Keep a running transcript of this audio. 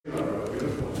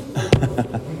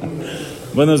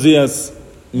Buenos días.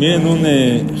 Miren un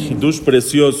hidush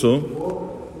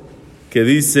precioso que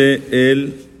dice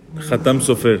el Hatam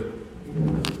Sofer.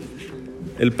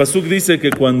 El pasuk dice que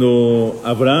cuando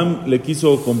Abraham le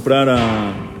quiso comprar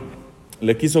a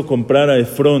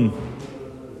Efrón,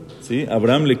 ¿sí?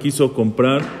 Abraham le quiso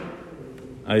comprar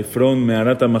a Efrón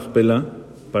Meharata Machpelah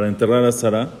para enterrar a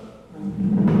Sara.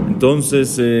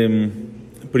 Entonces,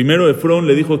 primero Efrón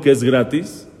le dijo que es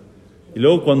gratis, y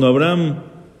luego cuando Abraham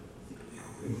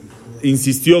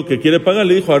insistió que quiere pagar,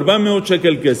 le dijo, Arbame o cheque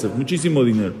el kesef, muchísimo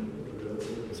dinero.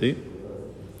 ¿Sí?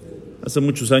 Hace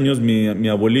muchos años mi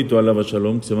abuelito, Alaba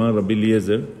Shalom, que se llamaba Rabbi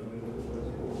Eliezer,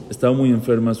 estaba muy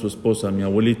enferma su esposa, mi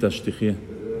abuelita Shtijia,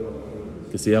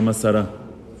 que se llama Sara.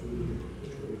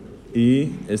 Y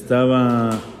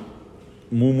estaba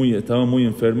muy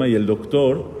enferma, y el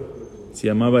doctor se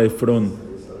llamaba Efron.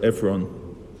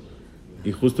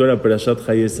 Y justo era Perashat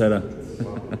Jaye Sara.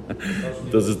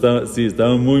 Entonces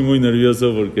estaba muy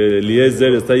nervioso porque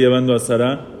Eliezer está llevando a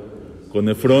Sara con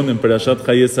Efrón en Perashat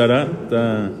Jaye Sara.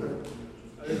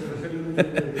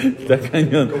 Está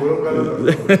cañón.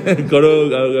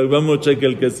 Vamos a checar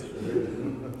el que es.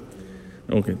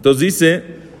 Okay. Entonces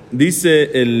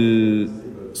dice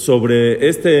sobre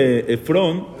este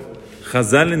Efrón,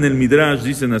 Hazal en el Midrash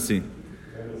dicen así: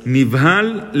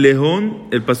 Nivhal lehon,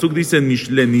 el pasuk dice en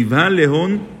Mishle, Nivhal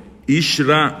lehon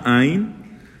ishra ain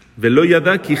velo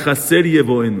yada ki chaser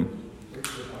yevoenu.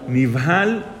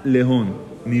 Nivhal lehon.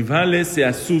 Nivhal se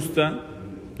asusta,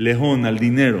 lehon al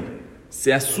dinero.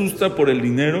 Se asusta por el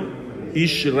dinero,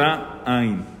 ishra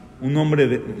ain, un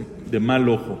hombre de mal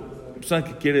ojo. O sea,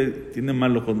 que tiene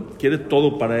mal ojo, quiere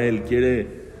todo para él,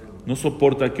 no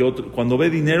soporta que otro, cuando ve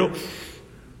dinero,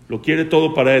 lo quiere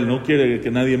todo para él, no quiere que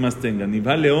nadie más tenga.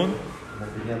 Nivhal león,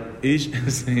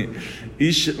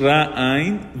 ishra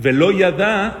ain, velo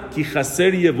yada ki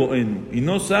chaser yevoenu, y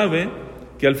no sabe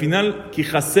que al final, ki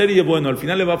chaser yevoenu, al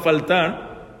final le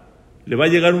va a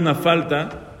llegar una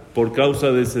falta por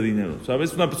causa de ese dinero.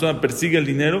 ¿Sabes? Una persona persigue el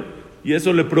dinero y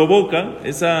eso le provoca,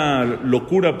 esa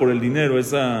locura por el dinero,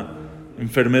 esa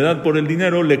enfermedad por el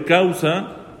dinero, le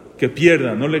causa que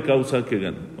pierda, no le causa que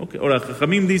gane. Okay. Ahora,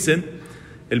 Jajamim dicen,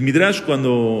 el Midrash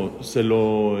cuando se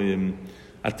lo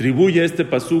atribuye este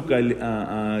pasuk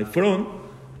a Efrón,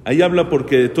 ahí habla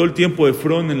porque todo el tiempo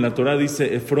Efrón en la Torah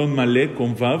dice Efrón Malé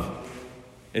con Vav,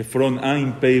 Efrón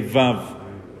Ain Pei Vav,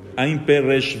 Ain Pe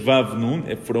Resh Vav Nun,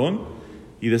 Efrón.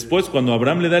 Y después, cuando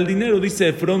Abraham le da el dinero, dice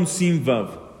Efrón sin Vav.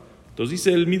 Entonces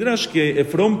dice el Midrash que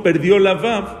Efrón perdió la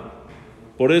Vav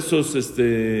por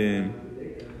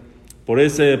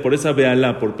esa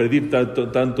bealá, por pedir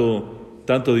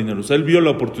tanto dinero. O sea, él vio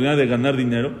la oportunidad de ganar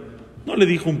dinero. No le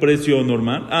dijo un precio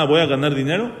normal. Voy a ganar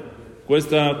dinero.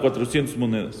 Cuesta 400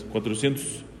 monedas. 400.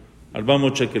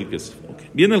 Albamo cheque el queso. Okay.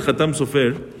 Viene el Hatam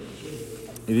Sofer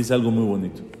y dice algo muy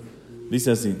bonito.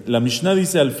 Dice así, la Mishnah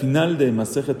dice al final de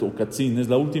Masejet Ukatzin, es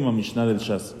la última Mishnah del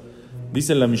Shas.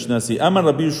 Dice la Mishnah así, Amar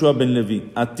Rabbi Yoshua ben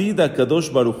Levi, Atid HaKadosh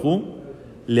Baruch Hu,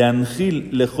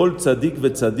 leanchil lechol tzadik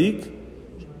vetzadik,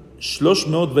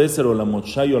 310 olamot,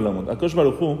 shay olamot. HaKadosh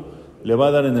Baruch Hu le va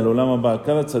a dar en el olam haba a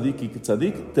cada tzadik y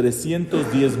tzadik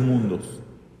 310 mundos.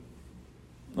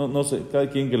 No sé, cada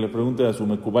quien que le pregunte a su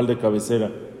mecubal de cabecera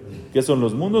qué son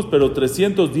los mundos, pero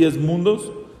 310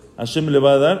 mundos Hashem le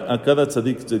va a dar a cada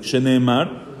tzadik sheneemar,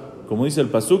 como dice el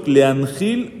pasuk,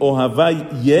 leanchil ohavai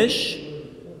yesh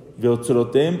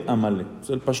veotzrotem amale.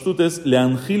 El pashtut es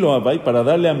leanchil ohavai, para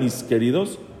darle a mis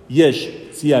queridos, yesh,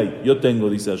 si hay, yo tengo,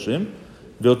 dice Hashem,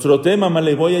 veotzrotem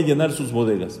amale, voy a llenar sus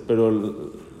bodegas. Pero el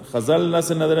Hazal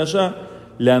nace en la derashá,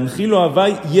 leanchil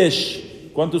ohavai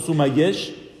yesh. ¿Cuánto suma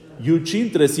yesh?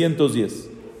 Yuchin 310.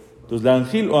 Entonces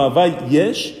leanchil ohavai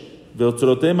yesh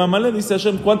Veotzrotem amale, dice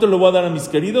Hashem, ¿cuánto le voy a dar a mis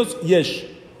queridos? Yesh,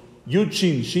 Yud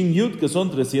Shin, Shin Yud, que son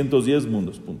 310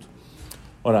 mundos, punto.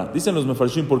 Ahora, dicen los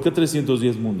mefarshim, ¿por qué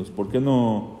 310 mundos? ¿Por qué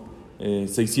no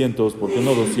 600? ¿Por qué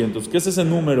no 200? ¿Qué es ese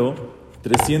número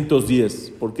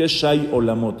 310? ¿Por qué Shai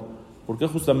Olamot? ¿Por qué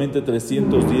justamente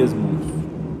 310 mundos?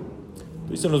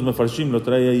 Dicen los mefarshim, lo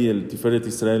trae ahí el Tiferet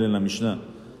Israel en la Mishnah.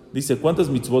 Dice, ¿cuántas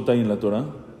mitzvot hay en la Torah?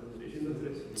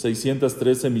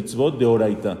 613 mitzvot de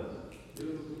Oraita.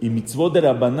 Y mitzvot de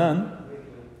Rabbanán,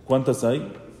 ¿cuántas hay?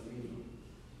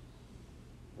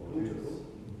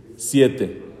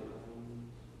 7.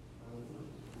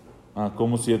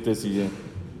 ¿Cómo 7 sigue?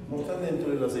 No están dentro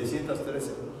de las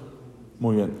 613.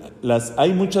 Muy bien.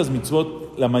 Hay muchas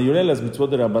mitzvot, la mayoría de las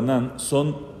mitzvot de Rabbanán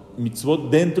son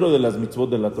mitzvot dentro de las mitzvot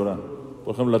de la Torah.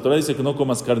 Por ejemplo, la Torah dice que no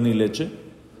comas carne y leche.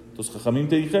 Entonces, Jajamim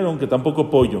te dijeron que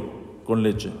tampoco pollo con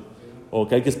leche. O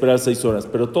que hay que esperar 6 horas.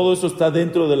 Pero todo eso está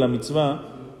dentro de la mitzvah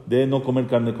de no comer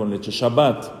carne con leche.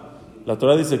 Shabbat La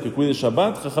Torah dice que cuide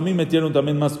Shabbat. Jajamín metieron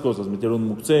también más cosas. Metieron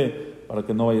Muktzeh, para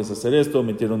que no vayas a hacer esto.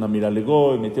 Metieron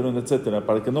Amiralego, metieron etcétera,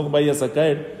 para que no vayas a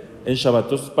caer en Shabbat.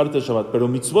 Entonces es parte de Shabbat. Pero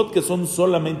mitzvot que son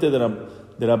solamente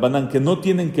de Rabbanán, que no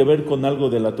tienen que ver con algo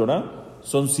de la Torah,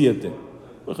 son 7.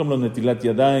 Por ejemplo, Netilat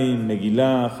Yadayim,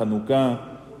 Megillah, Hanukkah.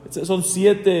 Son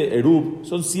 7 Erub.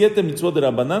 Son 7 mitzvot de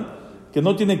Rabbanán que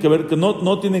no tienen que ver, que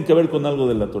no tienen que ver con algo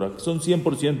de la Torah, que son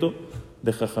 100%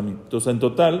 de Jajamín. Entonces, en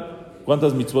total,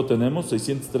 ¿cuántas mitzvot tenemos?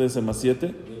 613 más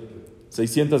 7,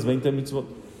 620 mitzvot.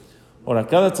 Ahora,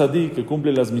 cada tzadik que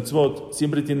cumple las mitzvot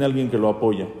siempre tiene alguien que lo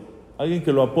apoya. Alguien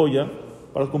que lo apoya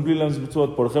para cumplir las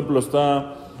mitzvot. Por ejemplo,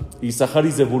 está Isahar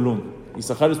y Zebulún.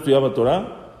 Isahar estudiaba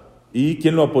Torah y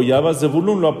 ¿quién lo apoyaba?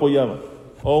 Zebulún lo apoyaba.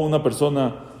 O una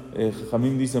persona,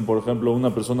 Jajamín dicen, por ejemplo,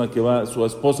 una persona que va, su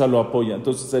esposa lo apoya.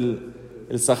 Entonces,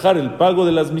 el Sahar, el pago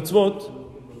de las mitzvot,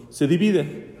 se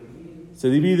divide. Se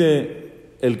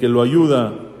divide el que lo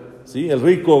ayuda, ¿sí? El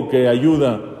rico que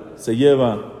ayuda se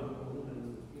lleva,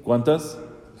 ¿cuántas?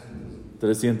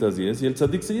 310. Y el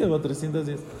tzadik se lleva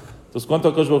 310. Entonces, ¿cuánto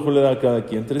a Kadosh Baruj Hu le da a cada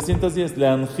quien? 310.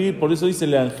 Leangil, por eso dice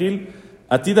Leangil,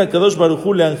 Atida Kadosh Baruj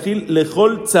Hu Leangil,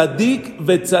 Lechol tzadik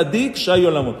ve tzadik shay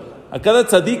olamot. A cada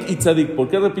tzadik y tzadik. ¿Por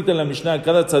qué repite la Mishnah a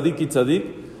cada tzadik y tzadik?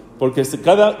 Porque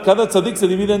cada tzadik se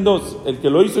divide en dos. El que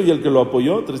lo hizo y el que lo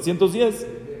apoyó, 310.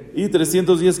 Y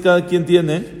 310 cada quien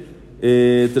tiene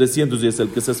 310. El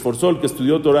que se esforzó, el que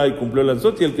estudió Torah y cumplió la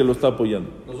mitzvot, y el que lo está apoyando.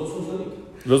 Los dos son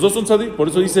tzadik. Los dos son tzadik. Por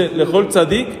eso dice Lechol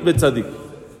tzadik ve tzadik.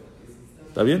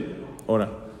 ¿Está bien? Ahora,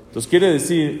 entonces quiere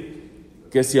decir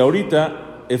que si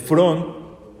ahorita Efrón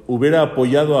hubiera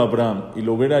apoyado a Abraham y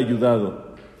lo hubiera ayudado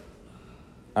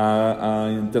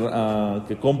a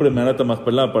que compre Meharata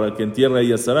Machpelah para que entierre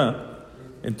ahí a Sara,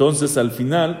 entonces al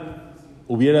final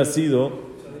hubiera sido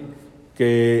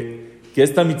que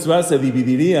esta mitzvah se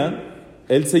dividiría,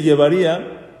 él se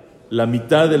llevaría la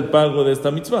mitad del pago de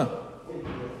esta mitzvah,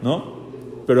 ¿no?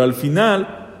 Pero al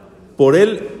final, por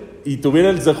él, y tuviera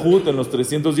el zahut en los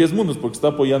 310 mundos, porque está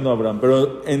apoyando a Abraham,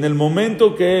 pero en el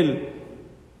momento que él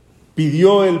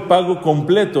pidió el pago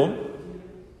completo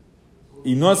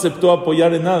y no aceptó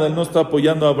apoyar en nada, él no está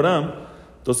apoyando a Abraham,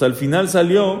 entonces al final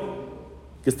salió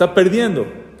que está perdiendo.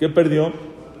 ¿Qué perdió?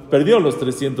 Perdió los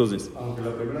 310. Aunque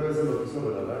la primera vez se lo quiso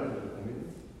regalar.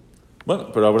 Bueno,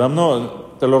 pero Abraham no,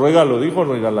 te lo regalo, dijo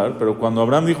regalar, pero cuando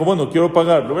Abraham dijo, bueno, quiero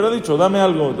pagar, lo hubiera dicho, dame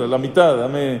algo, la mitad,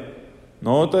 dame,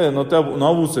 no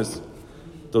abuses.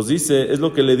 Entonces dice, es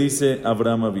lo que le dice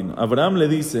Abraham avino. Abraham le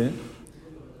dice,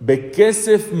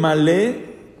 Bekesef malé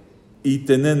y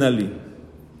tenen ali.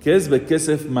 ¿Qué es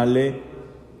Bekesef malé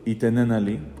y tenen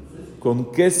ali?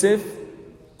 Con kesef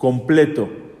completo.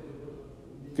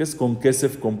 ¿Qué es con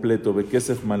kesef completo?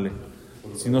 Bekesef malé.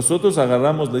 Si nosotros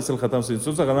agarramos, le dice el Hatam, si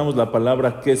nosotros agarramos la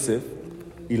palabra kesef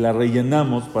y la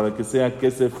rellenamos para que sea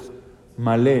kesef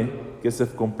malé,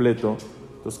 kesef completo,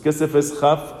 entonces kesef es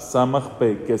haf, samach,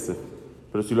 pei, kesef.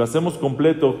 Pero si lo hacemos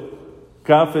completo,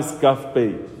 kaf es kaf,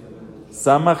 pei,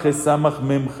 samach es samach,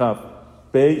 mem, haf,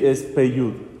 pei es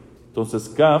peyud. Entonces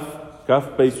kaf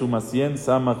pei suma 100,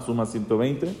 samach suma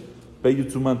 120, peyud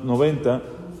suma 90,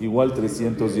 igual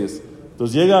 310.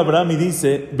 Entonces llega Abraham y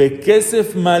dice,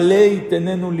 Bekesef malei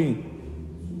tenenuli,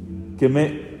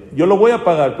 yo lo voy a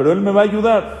pagar, pero él me va a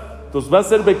ayudar. Entonces va a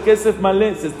ser Bekesef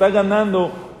malei, se está ganando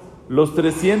los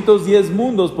 310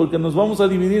 mundos porque nos vamos a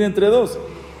dividir entre dos.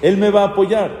 Él me va a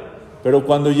apoyar. Pero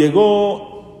cuando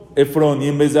llegó Efrón y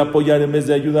en vez de apoyar, en vez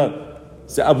de ayudar,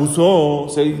 se abusó,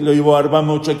 se lo llevó a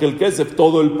Arbamo Chekel Kesef,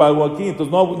 todo el pago aquí,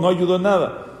 entonces no ayudó en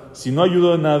nada. Si no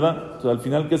ayudó en nada, entonces al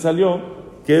final ¿qué salió?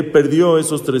 Que perdió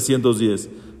esos 310.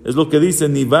 Es lo que dice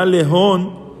Niva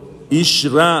León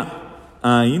Ishra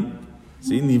Ain.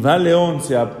 ¿Sí? Niva León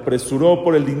se apresuró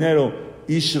por el dinero.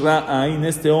 Ishra Ain,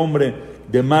 este hombre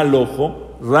de mal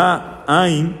ojo. Ra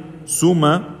Ain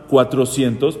suma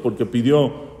 400 porque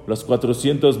pidió las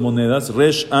 400 monedas.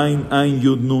 Resh Ain Ain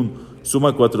Yud Nun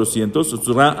suma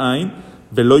 400. Ra Ain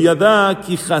Velo Yada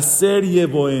Ki Haser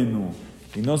Yeboenu.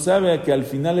 Y no sabe que al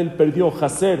final él perdió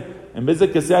Haser. En vez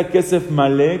de que sea Kesef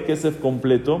Malé, Kesef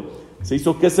completo, se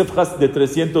hizo Kesef de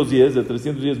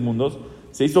 310 mundos,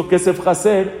 se hizo Kesef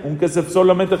Haser, un Kesef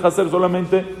solamente Haser,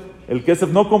 solamente el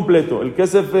Kesef no completo, el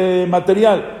Kesef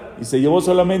material, y se llevó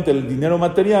solamente el dinero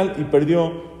material y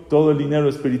perdió todo el dinero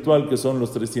espiritual que son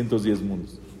los 310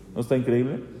 mundos. ¿No está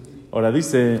increíble? Ahora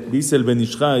dice el Ben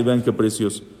Ishai, vean qué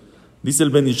precioso. Dice el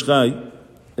Ben Ishai,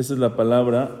 esa es la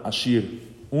palabra Ashir,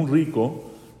 un rico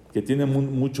que tiene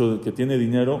mucho, que tiene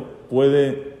dinero,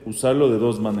 puede usarlo de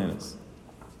dos maneras.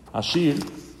 Ashir,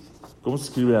 ¿cómo se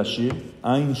escribe Ashir?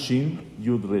 Ain, Shin,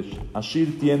 Yud, Resh.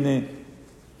 Ashir tiene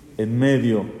en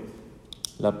medio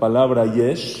la palabra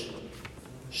Yesh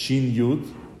Shin Yud,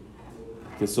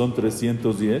 que son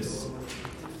 310,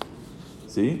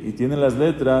 ¿sí? Y tiene las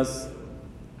letras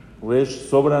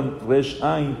sobran Resh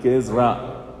Ain, que es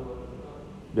Ra,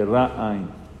 de Ra Ain.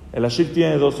 El Ashir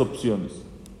tiene dos opciones: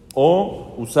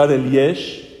 o usar el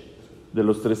Yesh de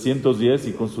los 310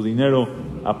 y con su dinero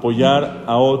apoyar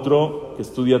a otro que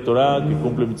estudia Torah, que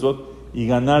cumple mitzvot y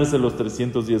ganarse los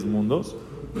 310 mundos,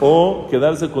 o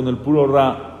quedarse con el puro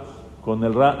Ra, con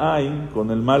el Ra Ain,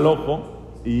 con el mal ojo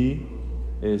y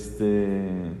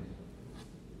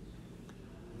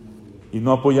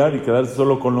no apoyar y quedarse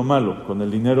solo con lo malo, con el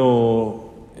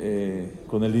dinero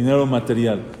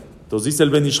material. Entonces dice el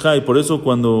Ben Ishai, por eso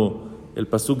cuando el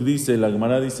pasuk dice, la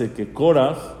Gemara dice que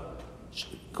Korach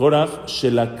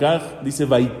Shelakach, dice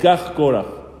Vaikach Korach,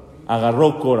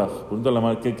 agarró Korach. Pregunta la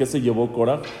Gemara, ¿qué se llevó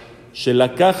Korach?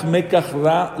 Shelakach mekach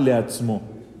ra leatzmo,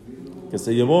 que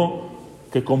se llevó,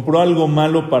 que compró algo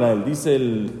malo para él. Dice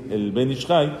el Ben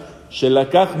Ishai,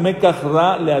 Shelakach mekach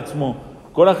ra leatzmo.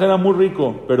 Korach era muy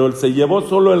rico, pero él se llevó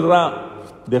solo el ra,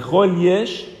 dejó el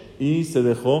yesh y se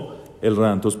dejó el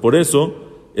ra. Entonces por eso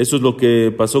es lo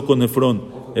que pasó con Efron.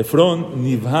 Efron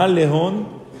nivha lehon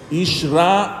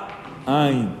ishra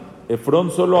ain.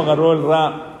 Efron solo agarró el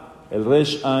ra, el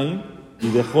resh ain, y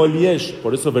dejó el yesh.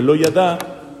 Por eso velo yada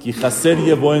ki haser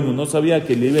yevoenu, no sabía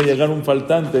que le iba a llegar un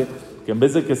faltante, que en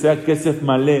vez de que sea kesef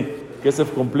malé, kesef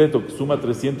completo, que suma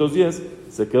 310,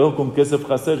 se quedó con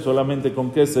kesef haser, solamente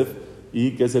con kesef,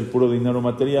 y que es el puro dinero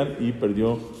material, y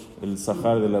perdió el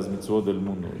sahar de las mitzvot del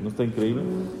mundo. ¿No está increíble?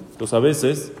 Entonces a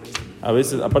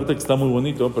veces, aparte que está muy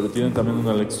bonito, pero tiene también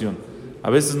una lección. A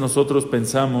veces nosotros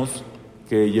pensamos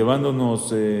que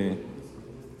llevándonos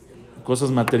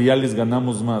cosas materiales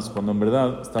ganamos más, cuando en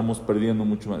verdad estamos perdiendo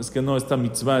mucho más. Es que no, esta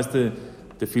mitzvah, este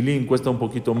tefilín cuesta un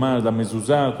poquito más, la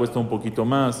mezuzá cuesta un poquito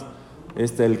más,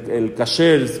 el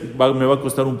kasher me va a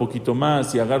costar un poquito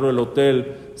más, si agarro el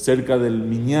hotel cerca del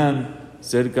minyan,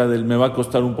 me va a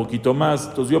costar un poquito más.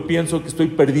 Entonces yo pienso que estoy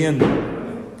perdiendo,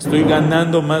 estoy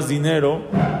ganando más dinero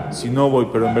si no voy,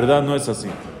 pero en verdad no es así.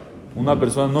 Una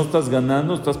persona, no estás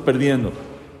ganando, estás perdiendo.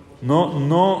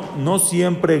 No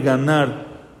siempre ganar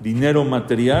dinero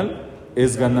material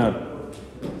es ganar.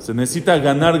 Se necesita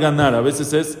ganar. A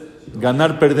veces es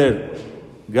ganar, perder.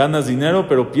 Ganas dinero,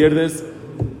 pero pierdes,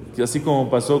 así como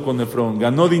pasó con Efron.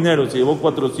 Ganó dinero, se llevó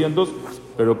 400,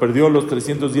 pero perdió los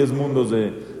 310 mundos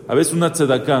de... A veces una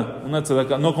tzedaká.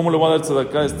 No, ¿cómo le voy a dar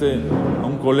tzedaká a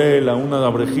un kolel, a una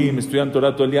abrejim, estudiante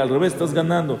Torah todo el día? Al revés, estás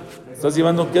ganando. Estás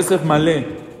llevando kesef malé.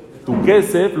 Tu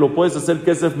kesef lo puedes hacer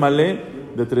kesef malé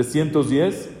de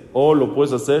 310, o lo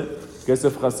puedes hacer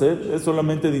kesef haser, es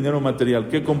solamente dinero material.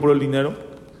 ¿Qué compró el dinero?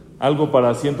 Algo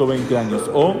para 120 años.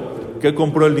 O ¿qué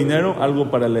compró el dinero?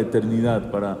 Algo para la eternidad,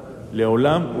 para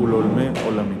Leolam, Ulolme,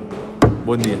 Olamim.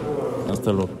 Buen día.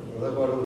 Hasta luego.